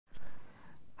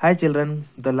Hi children,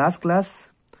 the last class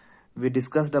we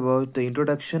discussed about the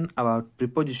introduction about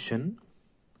preposition,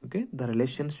 okay, the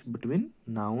relationship between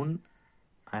noun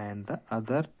and the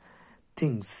other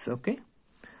things, okay.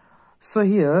 So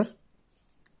here,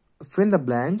 fill the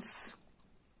blanks.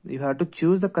 You have to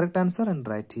choose the correct answer and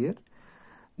write here.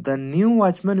 The new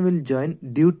watchman will join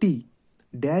duty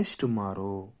dash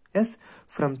tomorrow. Yes,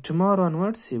 from tomorrow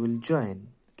onwards he will join.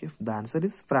 Okay, the answer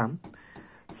is from.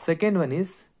 Second one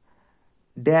is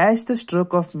dash the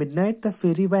stroke of midnight the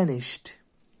fairy vanished.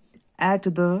 At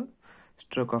the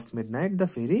stroke of midnight the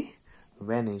fairy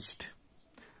vanished.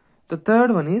 The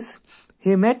third one is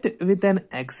he met with an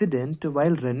accident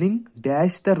while running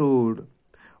dash the road.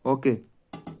 Okay,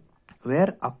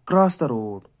 where? Across the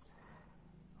road.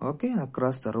 Okay,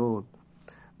 across the road.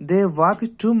 They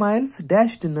walked 2 miles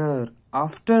dash dinner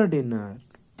after dinner.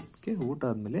 Okay, ಊಟ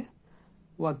ಆದ್ಮೇಲೆ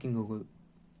walking ಹೋಗೋದು.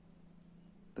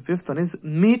 The fifth one is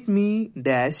meet me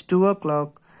dash 2 o'clock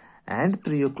and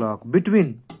 3 o'clock between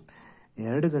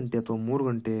 2 ಗಂಟೆ ಅಥವಾ 3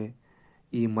 ಗಂಟೆ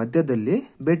ಈ ಮಧ್ಯದಲ್ಲಿ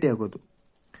ಭೇಟಿಯಾಗೋದು.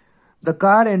 The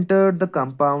car entered the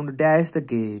compound dash the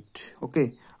gate. Okay,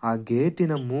 ಆ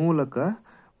ಗೇಟಿನ ಮೂಲಕ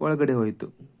ಒಳಗಡೆ ಹೋಯಿತು.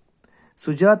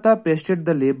 Sujata pasted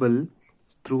the label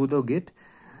through the gate.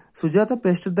 Sujata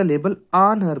pasted the label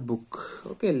on her book.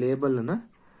 Okay, label ಅನ್ನ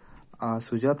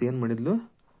ಸುಜಾತ ಏನ್ ಮಾಡಿದ್ಲು,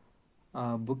 ಆ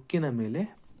ಬುಕ್ಕಿನ ಮೇಲೆ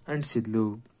ಅಂಟಿಸಿದ್ಲು.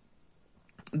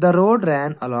 The road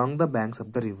ran along the banks of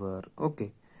the river. Okay,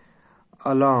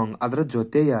 along ಅದರ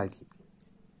ಜೊತೆಯಾಗಿ,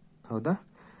 ಹೌದಾ.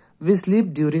 V sleep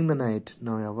during the night.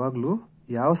 ನಾವು ಯಾವಾಗ್ಲೂ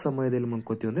ಯಾವ ಸಮಯದಲ್ಲಿ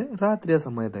ಮಲ್ಕೋತೀವಿ ಅಂದ್ರೆ ರಾತ್ರಿಯ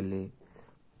ಸಮಯದಲ್ಲಿ.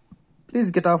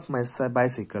 Please get of my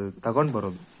bicycle, ತಗೊಂಡ್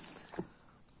ಬರೋದು.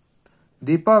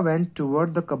 Deepa vent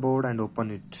toward the cupboard and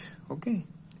open it. Okay,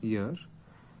 year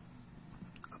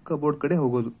cupboard ಕಡೆ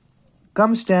ಹೋಗೋದು.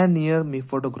 ಕಮ್ ಸ್ಟ್ಯಾಂಡ್ ನಿಯರ್ ಮಿ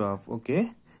ಫೋಟೋಗ್ರಾಫ್. ಓಕೆ,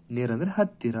 ನಿಯರ್ ಅಂದ್ರೆ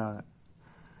ಹತ್ತಿರ.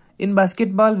 ಇನ್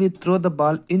basketball V throw the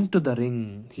ball in to the ring.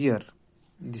 Here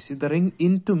this is the ring.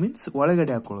 In to means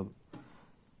ಒಳಗಡೆ ಹಾಕೊಳ್ಳೋದು.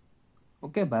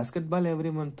 Okay, basketball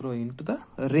every one throw in to the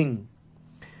ring.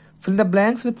 Fill the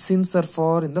blanks with since R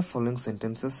for in the following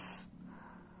sentences.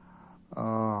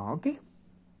 Okay,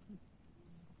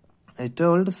 I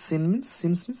told since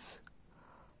means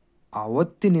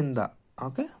ಅವತ್ತಿನಿಂದ,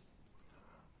 okay,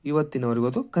 ಇವತ್ತಿನವರೆಗೂ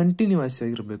ಅದು continuous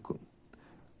ಆಗಿರಬೇಕು.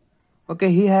 Okay,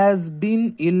 he has been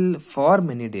ill for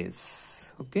many days.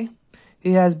 Okay,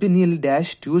 he has been ill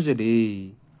dash Tuesday.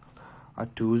 ಆ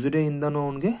Tuesday ಇಂದನೂ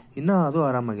ಅವನಿಗೆ ಇನ್ನೂ ಅದು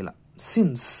ಆರಾಮಾಗಿಲ್ಲ.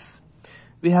 Since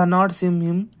we have not seen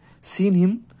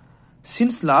him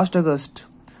since last August.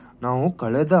 ನಾವು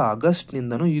ಕಳೆದ ಆಗಸ್ಟ್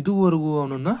ನಿಂದನೂ ಇದುವರೆಗೂ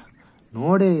ಅವನನ್ನ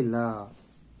ನೋಡೇ ಇಲ್ಲ.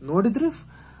 ನೋಡಿದ್ರೆ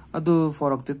ಅದು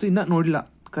ಫಾರ್ ಆಗ್ತಿತ್ತು, ಇನ್ನ ನೋಡಿಲ್ಲ.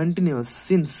 Continuous.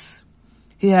 Since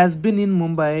he has been in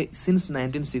Mumbai since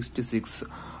 1966.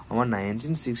 ಅವ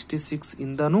 1966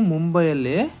 ಇಂದನೂ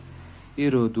ಮುಂಬೈಯಲ್ಲೇ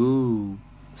ಇರೋದು.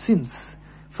 Since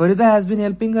Farida has been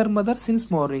helping her mother since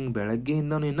morning.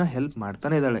 ಬೆಳಗ್ಗೆಯಿಂದನೂ ಇನ್ನ ಹೆಲ್ಪ್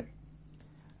ಮಾಡ್ತಾನೆ ಇದ್ದಾಳೆ.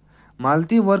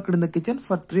 Malti worked in the kitchen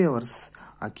for 3 hours.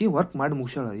 ಆಕಿ ವರ್ಕ್ ಮಾಡಿ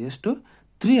ಮುಗಿಸಾಳ. ಎಷ್ಟು?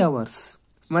 3 hours.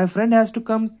 My friend has to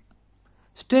come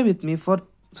stay with me for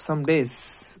some days.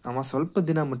 ಅವ ಸ್ವಲ್ಪ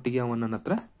ದಿನ ಮಟ್ಟಿಗೆ ಅವನ ನನ್ನ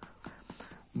ಹತ್ರ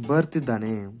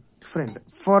ಬರ್ತಿದ್ದಾನೆ. Friend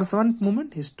for one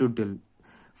moment he stood ಇಲ್.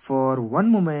 For one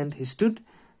moment he stood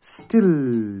still.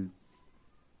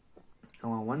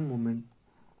 ಅವ ಒನ್ ಮೂಮೆಂಟ್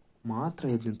ಮಾತ್ರ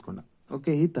ಎದ್ದು ನಿಂತ್ಕೊಂಡ.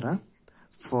 ಓಕೆ, ಈ ತರ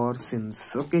for since.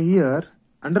 Okay, here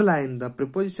underline the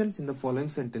prepositions in the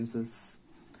following sentences.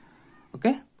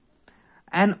 Okay,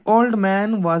 an old man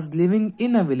was living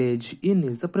in a village. In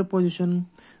is the preposition.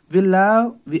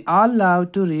 We all love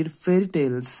to read fairy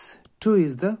tales. To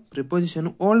is the preposition.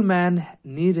 Old man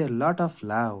need a lot of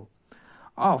love.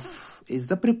 Of is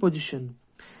the preposition.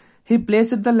 He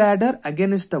placed the ladder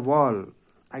against the wall.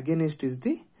 Against is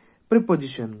the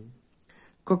preposition.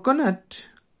 Coconut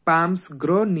palms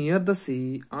grow near the sea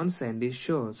on sandy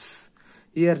shores.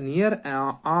 Here near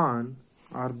on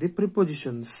are the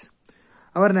prepositions.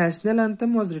 Our national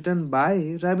anthem was written by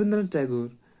Rabindranath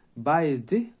Tagore. By is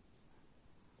the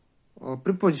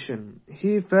preposition.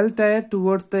 He felt tired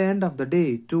towards the end of the day.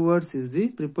 Towards is the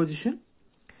preposition.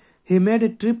 He made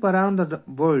a trip around the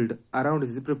world. Around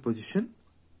is the preposition.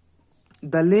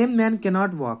 The lame man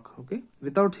cannot walk. Okay,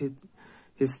 without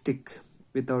his stick.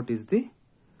 Without is the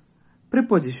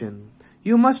preposition.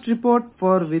 You must report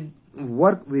for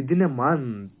work within a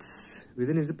month.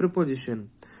 Within is the preposition.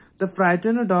 The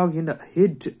frightened dog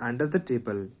hid under the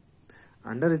table.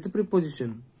 Under is the preposition.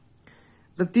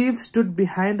 The thief stood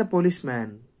behind the policeman.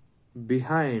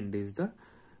 Behind is the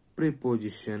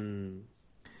preposition.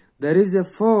 There is a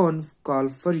phone call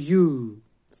for you.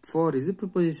 For is the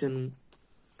preposition.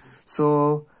 So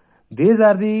these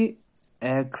are the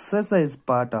exercise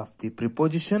part of the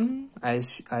preposition. I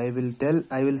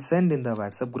will send in the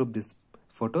WhatsApp group these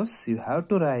photos. You have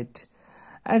to write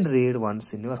and read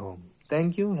once in your home.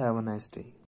 Thank you. Have a nice day.